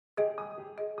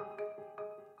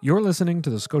You're listening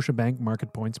to the Scotiabank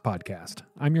Market Points podcast.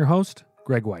 I'm your host,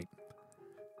 Greg White.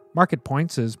 Market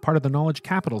Points is part of the Knowledge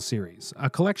Capital series, a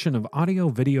collection of audio,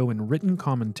 video, and written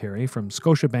commentary from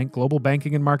Scotiabank global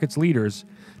banking and markets leaders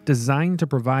designed to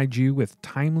provide you with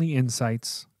timely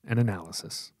insights and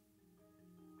analysis.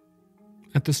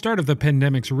 At the start of the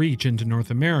pandemic's reach into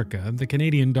North America, the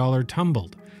Canadian dollar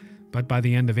tumbled. But by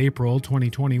the end of April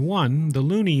 2021, the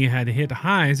loonie had hit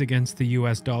highs against the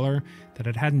US dollar that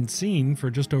it hadn't seen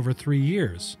for just over 3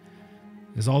 years.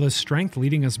 Is all this strength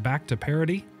leading us back to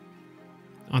parity?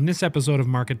 On this episode of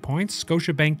Market Points,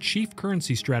 Scotiabank Chief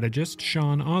Currency Strategist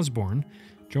Shaun Osborne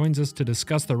joins us to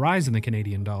discuss the rise in the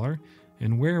Canadian dollar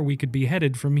and where we could be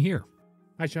headed from here.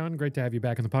 Hi, Shaun. Great to have you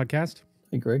back on the podcast.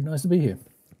 Hey, Greg. Nice to be here.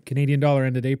 Canadian dollar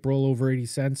ended April over 80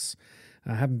 cents.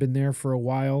 Haven't been there for a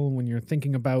while. When you're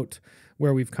thinking about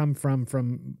where we've come from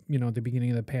the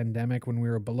beginning of the pandemic when we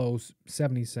were below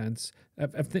 70 cents,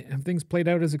 have things played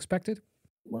out as expected?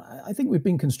 Well, I think we've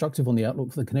been constructive on the outlook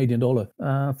for the Canadian dollar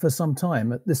for some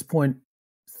time. At this point,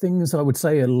 things I would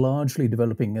say are largely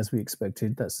developing as we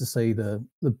expected. That's to say the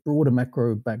broader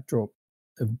macro backdrop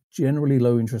of generally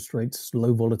low interest rates,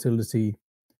 low volatility,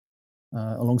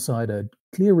 alongside a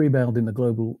clear rebound in the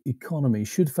global economy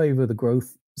should favor the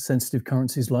growth sensitive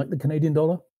currencies like the Canadian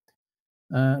dollar.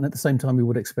 And at the same time, we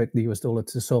would expect the US dollar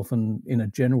to soften in a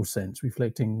general sense,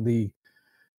 reflecting the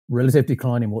relative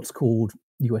decline in what's called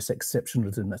US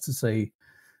exceptionalism. That's to say,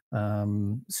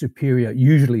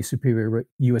 usually superior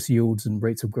US yields and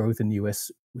rates of growth in the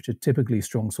US, which are typically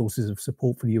strong sources of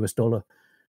support for the US dollar.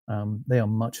 They are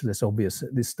much less obvious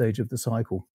at this stage of the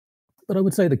cycle. But I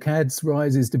would say the CAD's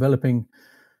rise is developing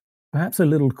perhaps a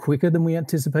little quicker than we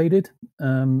anticipated,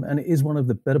 and it is one of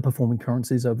the better performing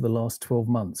currencies over the last 12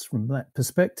 months. From that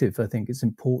perspective, I think it's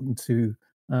important to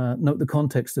note the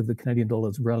context of the Canadian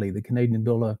dollar's rally. The Canadian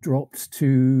dollar dropped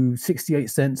to 68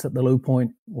 cents at the low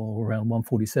point, or around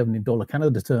 147 in dollar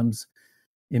Canada terms,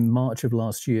 in March of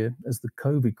last year as the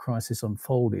COVID crisis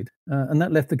unfolded. And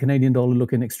that left the Canadian dollar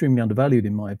looking extremely undervalued,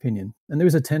 in my opinion. And there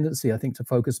is a tendency, I think, to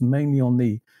focus mainly on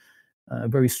the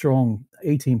very strong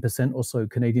 18% or so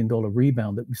Canadian dollar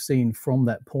rebound that we've seen from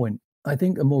that point. I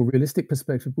think a more realistic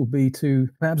perspective would be to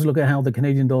perhaps look at how the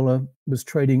Canadian dollar was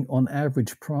trading on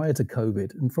average prior to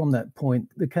COVID. And from that point,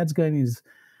 the CAD's gain is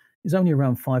only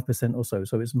around 5% or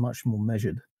so it's much more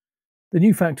measured. The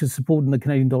new factors supporting the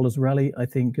Canadian dollar's rally, I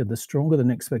think, are the stronger than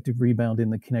expected rebound in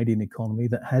the Canadian economy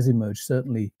that has emerged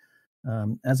certainly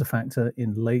as a factor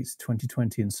in late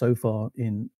 2020 and so far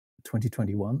in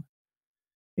 2021.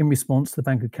 In response, the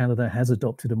Bank of Canada has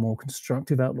adopted a more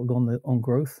constructive outlook on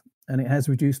growth, and it has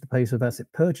reduced the pace of asset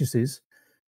purchases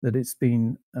that it's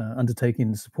been undertaking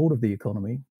in support of the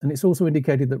economy. And it's also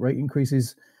indicated that rate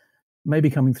increases may be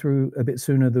coming through a bit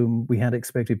sooner than we had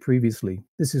expected previously.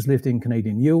 This is lifting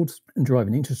Canadian yields and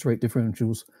driving interest rate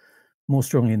differentials more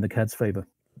strongly in the CAD's favor.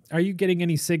 Are you getting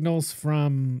any signals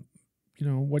from,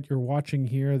 what you're watching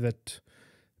here that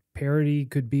parity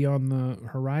could be on the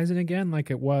horizon again,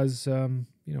 like it was,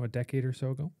 a decade or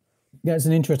so ago? Yeah, it's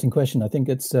an interesting question. I think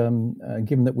it's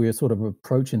given that we're sort of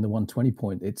approaching the 120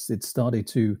 point, it's started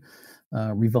to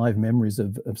revive memories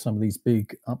of some of these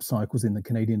big up cycles in the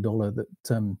Canadian dollar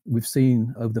that we've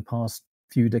seen over the past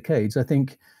few decades. I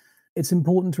think it's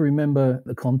important to remember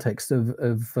the context of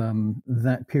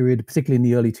that period, particularly in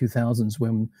the early 2000s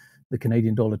when the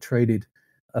Canadian dollar traded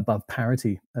above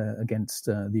parity against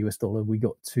the US dollar. We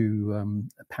got to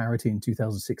parity in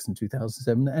 2006 and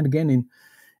 2007, and again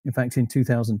in fact in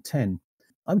 2010.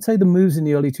 I would say the moves in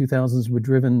the early 2000s were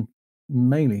driven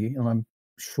mainly, and I'm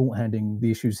shorthanding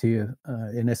the issues here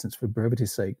in essence for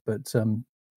brevity's sake, but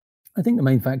I think the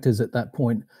main factors at that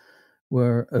point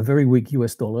were a very weak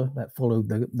US dollar that followed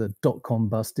the dot-com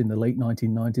bust in the late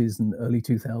 1990s and early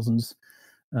 2000s.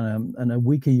 And a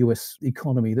weaker US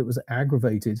economy that was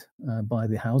aggravated by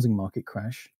the housing market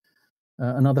crash.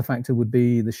 Another factor would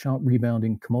be the sharp rebound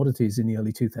in commodities in the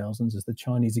early 2000s as the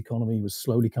Chinese economy was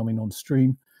slowly coming on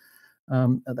stream.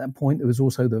 At that point, there was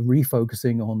also the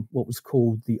refocusing on what was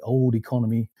called the old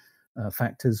economy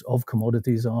factors of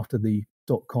commodities after the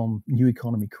dot-com new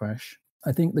economy crash.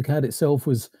 I think the CAD itself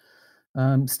was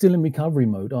still in recovery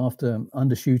mode after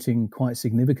undershooting quite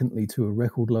significantly to a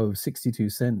record low of 62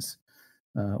 cents.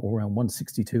 Or around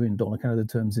 162 in dollar Canada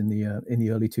terms in the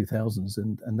early 2000s,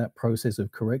 and that process of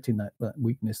correcting that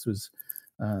weakness was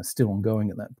still ongoing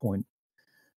at that point.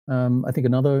 I think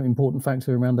another important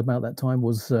factor around about that time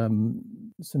was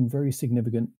some very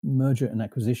significant merger and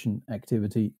acquisition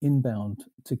activity inbound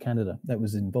to Canada that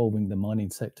was involving the mining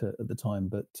sector at the time,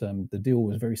 but the deal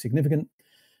was very significant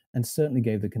and certainly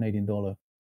gave the Canadian dollar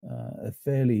a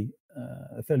fairly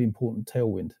important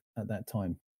tailwind at that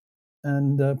time.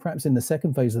 And perhaps in the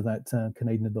second phase of that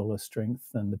Canadian dollar strength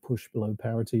and the push below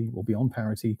parity or beyond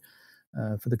parity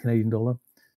for the Canadian dollar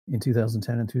in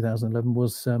 2010 and 2011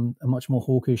 was a much more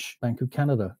hawkish Bank of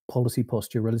Canada policy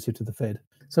posture relative to the Fed.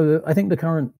 So I think the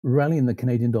current rally in the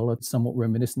Canadian dollar is somewhat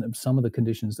reminiscent of some of the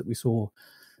conditions that we saw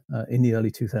in the early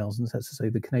 2000s. That's to say,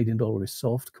 the Canadian dollar is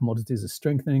soft, commodities are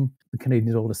strengthening. The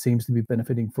Canadian dollar seems to be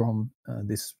benefiting from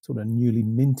this sort of newly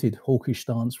minted hawkish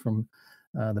stance from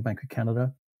the Bank of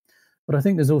Canada. But I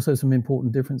think there's also some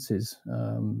important differences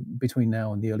between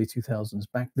now and the early 2000s.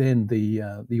 Back then,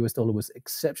 the US dollar was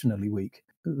exceptionally weak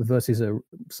versus a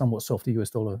somewhat softer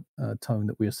US dollar tone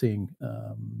that we are seeing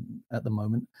at the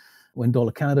moment. When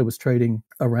dollar Canada was trading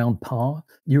around par,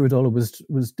 euro dollar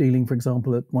was dealing, for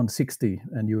example, at 160,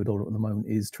 and euro dollar at the moment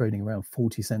is trading around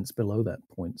 40 cents below that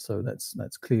point. So that's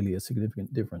clearly a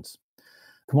significant difference.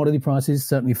 Commodity prices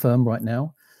certainly firm right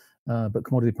now. But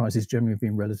commodity prices generally have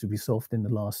been relatively soft in the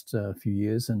last few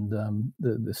years, and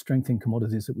the strength in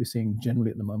commodities that we're seeing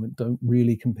generally at the moment don't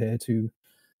really compare to,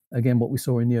 again, what we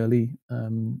saw in the early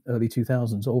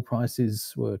 2000s. Oil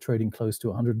prices were trading close to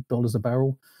 $100 a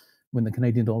barrel when the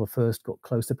Canadian dollar first got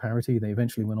close to parity. They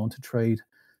eventually went on to trade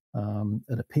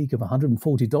at a peak of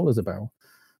 $140 a barrel.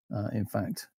 In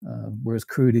fact, whereas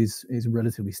crude is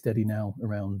relatively steady now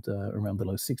around the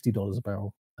low $60 a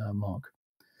barrel mark.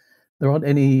 There aren't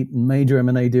any major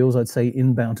M&A deals, I'd say,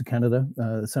 inbound to Canada,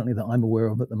 certainly that I'm aware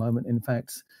of at the moment. In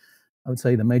fact, I would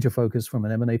say the major focus from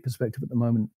an M&A perspective at the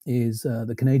moment is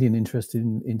the Canadian interest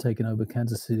in taking over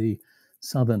Kansas City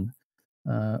Southern,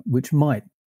 which might,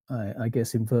 I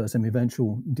guess, infer some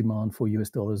eventual demand for US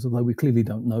dollars, although we clearly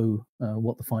don't know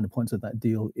what the finer points of that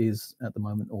deal is at the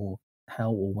moment or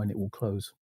how or when it will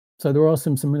close. So there are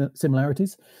some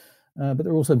similarities. But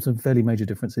there are also some fairly major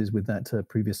differences with that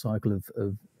previous cycle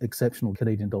of exceptional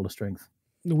Canadian dollar strength.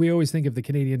 We always think of the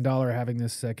Canadian dollar having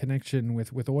this connection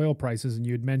with oil prices, and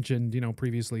you had mentioned,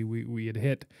 previously we had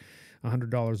hit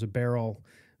 $100 a barrel.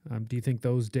 Do you think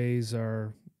those days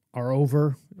are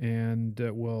over? And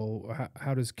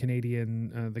how does the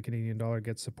Canadian dollar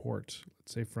get support,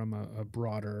 let's say, from a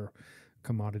broader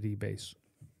commodity base?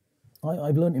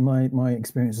 I've learned in my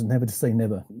experience never to say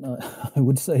never. I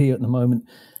would say at the moment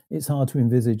it's hard to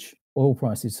envisage oil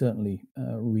prices certainly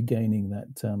regaining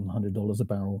that $100 a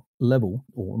barrel level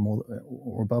or more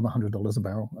or above $100 a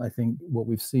barrel. I think what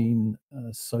we've seen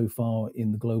so far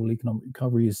in the global economic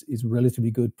recovery is relatively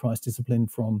good price discipline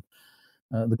from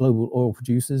the global oil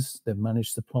producers. They've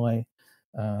managed to supply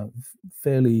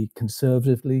fairly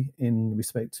conservatively in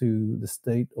respect to the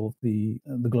state of the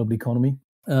global economy.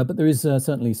 But there is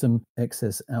certainly some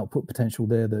excess output potential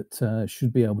there that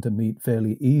should be able to meet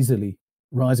fairly easily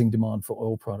rising demand for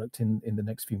oil product in the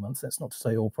next few months. That's not to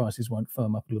say oil prices won't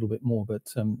firm up a little bit more, but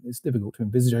it's difficult to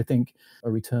envisage, I think, a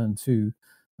return to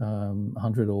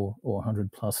 100 or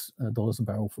 100 plus dollars a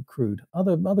barrel for crude.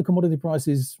 Other commodity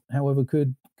prices, however,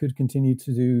 could continue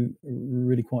to do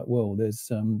really quite well. There's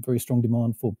very strong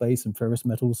demand for base and ferrous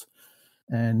metals.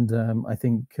 And I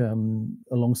think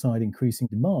alongside increasing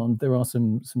demand, there are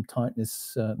some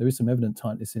tightness. There is some evident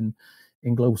tightness in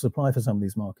global supply for some of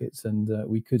these markets, and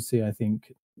we could see, I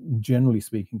think, generally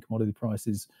speaking, commodity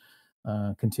prices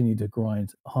continue to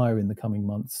grind higher in the coming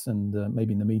months and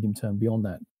maybe in the medium term beyond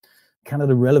that.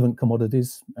 Canada relevant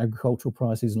commodities, agricultural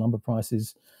prices, lumber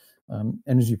prices,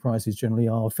 energy prices generally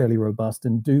are fairly robust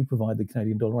and do provide the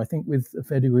Canadian dollar, I think, with a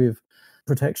fair degree of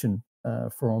protection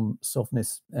from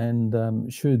softness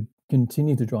and should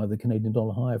continue to drive the Canadian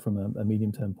dollar higher from a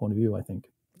medium-term point of view, I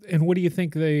think. And what do you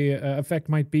think the effect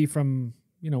might be from,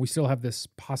 we still have this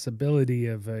possibility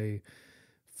of a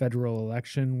federal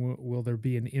election. Will there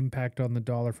be an impact on the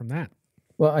dollar from that?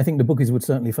 Well, I think the bookies would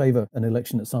certainly favour an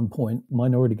election at some point.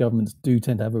 Minority governments do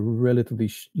tend to have a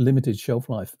relatively limited shelf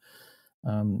life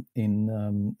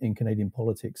in Canadian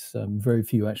politics. Very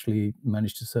few actually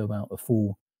manage to serve out a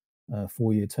full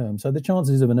 4-year term. So the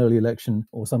chances of an early election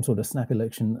or some sort of snap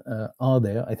election are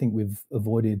there. I think we've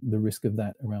avoided the risk of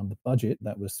that around the budget.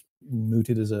 That was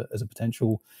mooted as a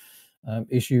potential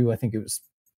issue. I think it was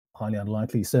highly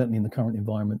unlikely, certainly in the current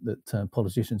environment, that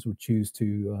politicians would choose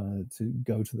to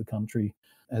go to the country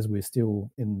as we're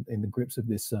still in the grips of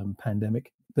this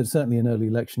pandemic. But certainly an early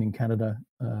election in Canada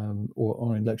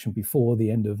or an election before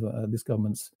the end of this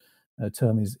government's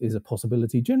term is a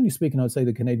possibility. Generally speaking, I would say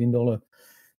the Canadian dollar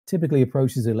typically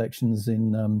approaches elections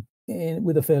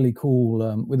with a fairly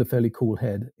cool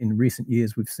head. In recent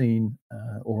years, we've seen,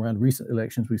 or around recent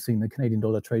elections, we've seen the Canadian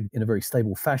dollar trade in a very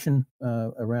stable fashion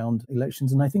around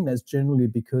elections, and I think that's generally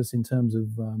because, in terms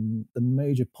of the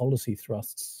major policy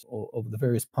thrusts of the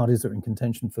various parties that are in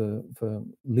contention for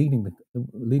leading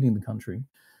the country,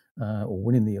 or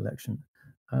winning the election,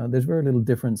 there's very little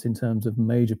difference in terms of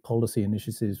major policy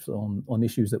initiatives on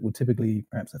issues that would typically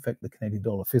perhaps affect the Canadian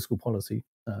dollar, fiscal policy,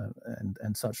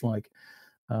 and such like.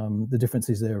 The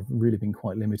differences there have really been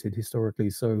quite limited historically.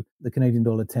 So the Canadian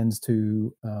dollar tends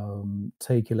to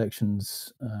take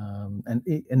elections and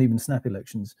even snap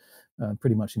elections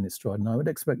pretty much in its stride. And I would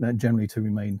expect that generally to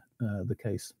remain the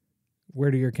case. Where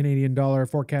do your Canadian dollar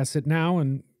forecasts sit now?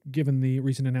 And given the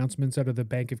recent announcements out of the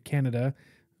Bank of Canada,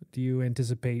 do you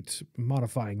anticipate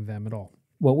modifying them at all?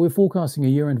 Well, we're forecasting a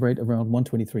year-end rate around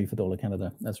 123 for dollar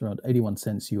Canada. That's around 81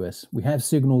 cents US. We have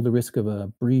signaled the risk of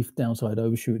a brief downside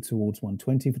overshoot towards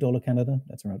 120 for dollar Canada.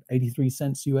 That's around 83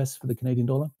 cents US for the Canadian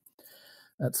dollar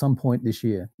at some point this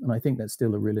year. And I think that's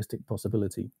still a realistic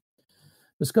possibility.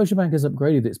 The Scotiabank has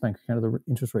upgraded its Bank of Canada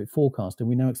interest rate forecast, and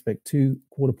we now expect 2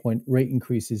 quarter-point rate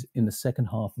increases in the second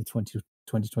half of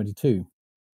 2022.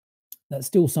 That's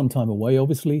still some time away,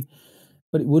 obviously,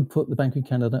 but it would put the Bank of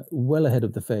Canada well ahead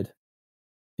of the Fed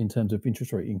in terms of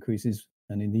interest rate increases.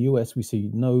 And in the US, we see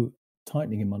no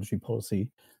tightening in monetary policy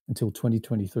until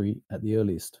 2023 at the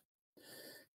earliest.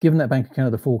 Given that Bank of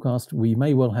Canada forecast, we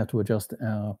may well have to adjust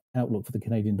our outlook for the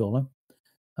Canadian dollar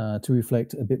to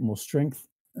reflect a bit more strength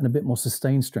and a bit more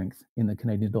sustained strength in the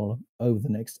Canadian dollar over the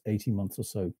next 18 months or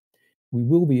so. We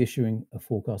will be issuing a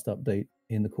forecast update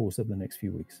in the course of the next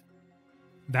few weeks.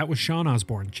 That was Shaun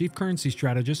Osborne, Chief Currency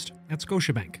Strategist at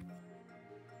Scotiabank.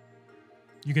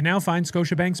 You can now find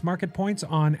Scotiabank's Market Points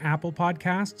on Apple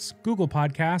Podcasts, Google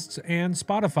Podcasts, and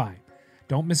Spotify.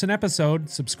 Don't miss an episode.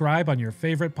 Subscribe on your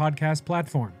favorite podcast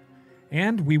platform.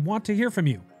 And we want to hear from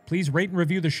you. Please rate and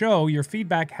review the show. Your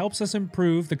feedback helps us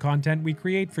improve the content we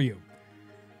create for you.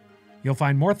 You'll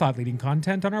find more thought-leading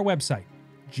content on our website,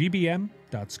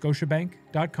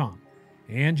 gbm.scotiabank.com.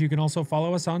 And you can also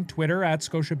follow us on Twitter at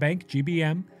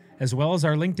ScotiabankGBM, as well as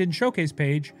our LinkedIn showcase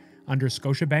page under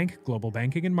Scotiabank Global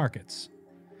Banking and Markets.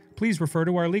 Please refer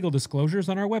to our legal disclosures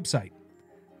on our website.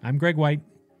 I'm Greg White.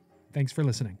 Thanks for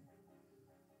listening.